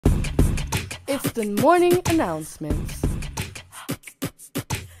It's the morning announcements.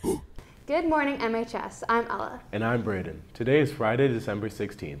 Good morning, MHS. I'm Ella. And I'm Braden. Today is Friday, December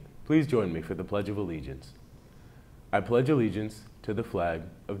 16th. Please join me for the Pledge of Allegiance. I pledge allegiance to the flag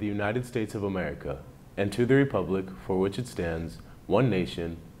of the United States of America and to the republic for which it stands, one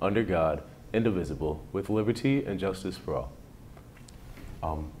nation, under God, indivisible, with liberty and justice for all.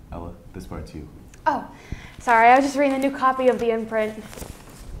 Ella, this part's you. Oh, sorry, I was just reading the new copy of the imprint.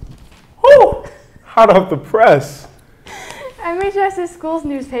 Woo! Hot off the press! MHS's school's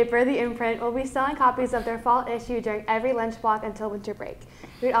newspaper, The Imprint, will be selling copies of their fall issue during every lunch block until winter break.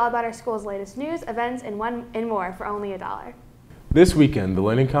 Read all about our school's latest news, events, and more for only $1. This weekend, the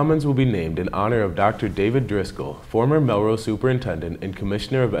Learning Commons will be named in honor of Dr. David Driscoll, former Melrose Superintendent and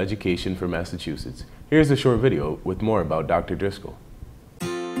Commissioner of Education for Massachusetts. Here's a short video with more about Dr. Driscoll.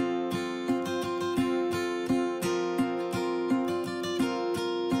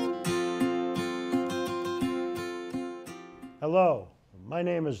 Hello, my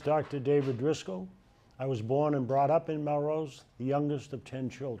name is Dr. David Driscoll. I was born and brought up in Melrose, the youngest of 10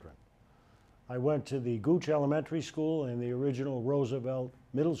 children. I went to the Gooch Elementary School and the original Roosevelt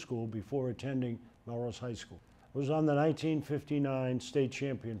Middle School before attending Melrose High School. I was on the 1959 state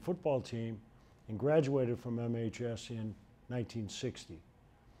champion football team and graduated from MHS in 1960.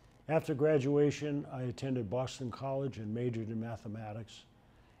 After graduation, I attended Boston College and majored in mathematics.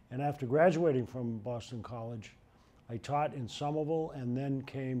 And after graduating from Boston College, I taught in Somerville and then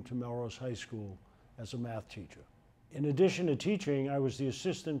came to Melrose High School as a math teacher. In addition to teaching, I was the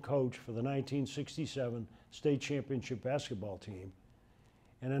assistant coach for the 1967 state championship basketball team.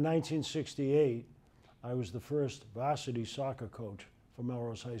 And in 1968, I was the first varsity soccer coach for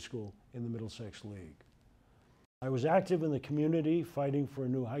Melrose High School in the Middlesex League. I was active in the community fighting for a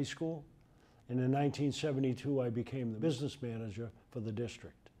new high school. And in 1972, I became the business manager for the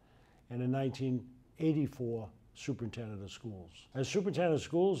district. And in 1984, superintendent of schools. As superintendent of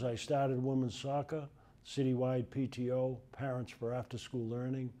schools, I started women's soccer, citywide PTO, Parents for After School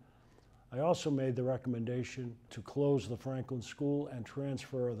Learning. I also made the recommendation to close the Franklin School and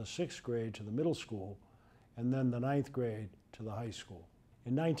transfer the 6th grade to the middle school and then the 9th grade to the high school.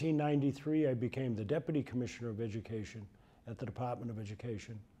 In 1993, I became the Deputy Commissioner of Education at the Department of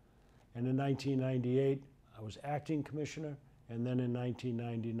Education. And in 1998, I was acting commissioner, and then in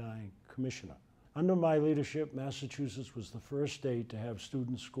 1999, commissioner. Under my leadership, Massachusetts was the first state to have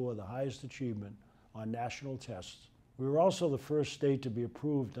students score the highest achievement on national tests. We were also the first state to be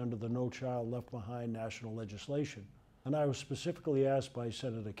approved under the No Child Left Behind national legislation. And I was specifically asked by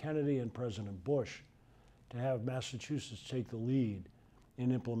Senator Kennedy and President Bush to have Massachusetts take the lead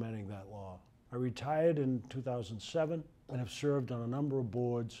in implementing that law. I retired in 2007 and have served on a number of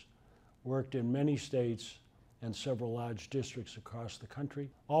boards, worked in many states, and several large districts across the country.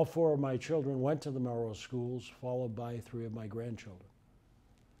 All 4 of my children went to the Melrose schools, followed by 3 of my grandchildren.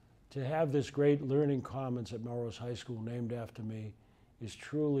 To have this great Learning Commons at Melrose High School named after me is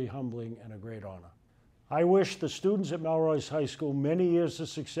truly humbling and a great honor. I wish the students at Melrose High School many years of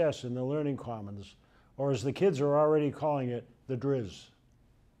success in the Learning Commons, or as the kids are already calling it, the Driz.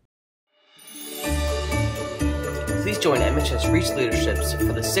 Please join MHS Reach Leaderships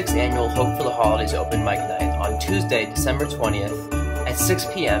for the 6th annual Hope for the Holidays Open Mic Night on Tuesday, December 20th at 6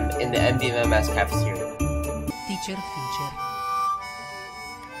 p.m. in the MDMMS cafeteria. Teacher Feature.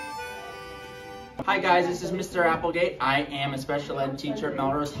 Hi guys, this is Mr. Applegate. I am a special ed teacher at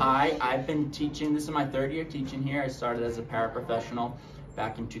Melrose High. I've been teaching, this is my 3rd year teaching here. I started as a paraprofessional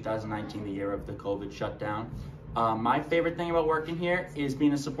back in 2019, the year of the COVID shutdown. My favorite thing about working here is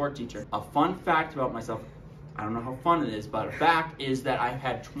being a support teacher. A fun fact about myself, I don't know how fun it is, but a fact is that I've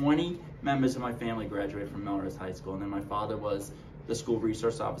had 20 members of my family graduate from Melrose High School. And then my father was the school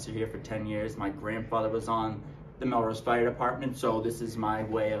resource officer here for 10 years. My grandfather was on the Melrose Fire Department. So this is my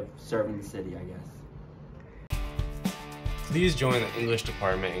way of serving the city, I guess. Please join the English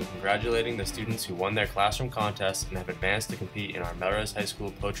department in congratulating the students who won their classroom contests and have advanced to compete in our Melrose High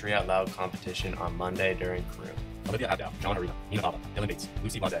School Poetry Out Loud competition on Monday during crew. Olivia Abdow, John Arena, Nina Baba, Dylan Bates,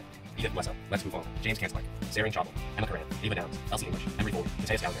 Lucy Blazet, Edith Wessa, Lex Buffon, James Kansmark, Sarah Chapel, Emma Coran, Ava Downs, Elsie English, Emery Foley,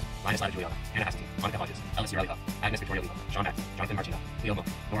 Mateus Gallagher, Linus Lada Juliana, Hannah Hasty, Monica Hodges, Alice Riley Huff, Agnes Victoria Lima, Sean Max, Jonathan Martina, Leo Mo,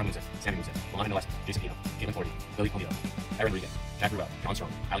 Laura Musa, Sammy Musa, Milana Noest, Jason Pino, Caitlin Forty, Lily Polito, Erin Regan, Jack Ruel, John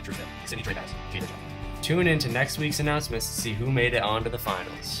Strong, Alec Truesdale, Sydney Trey Bass, Jada John. Tune in to next week's announcements to see who made it on to the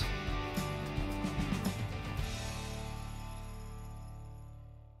finals.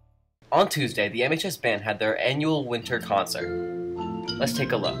 On Tuesday, the MHS Band had their annual winter concert. Let's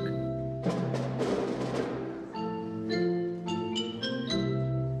take a look.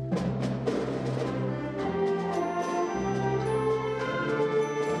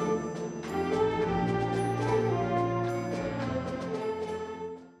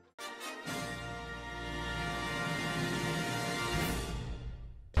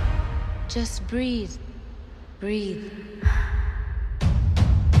 Just breathe. Breathe.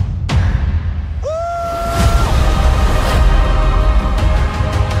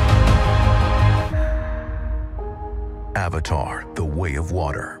 Avatar: The Way of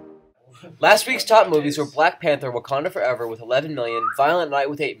Water. Last week's top movies were Black Panther: Wakanda Forever with 11 million, Violent Night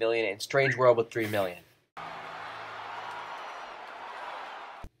with 8 million, and Strange World with 3 million.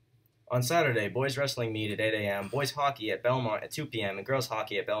 On Saturday, boys wrestling meet at 8 a.m., boys hockey at Belmont at 2 p.m., and girls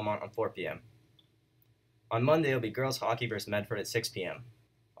hockey at Belmont on 4 p.m. On Monday, it'll be girls hockey versus Medford at 6 p.m.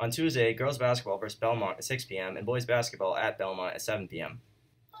 On Tuesday, girls basketball versus Belmont at 6 p.m., and boys basketball at Belmont at 7 p.m.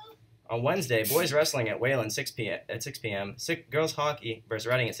 On Wednesday, boys wrestling at Wayland at 6 p.m., girls hockey versus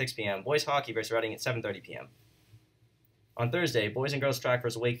Reading at 6 p.m., boys hockey versus Reading at 7:30 p.m. On Thursday, boys and girls track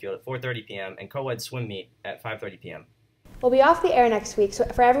versus Wakefield at 4:30 p.m., and co-ed swim meet at 5:30 p.m. We'll be off the air next week, so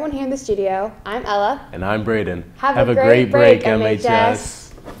for everyone here in the studio, I'm Ella. And I'm Braden. Have a great break, MHS.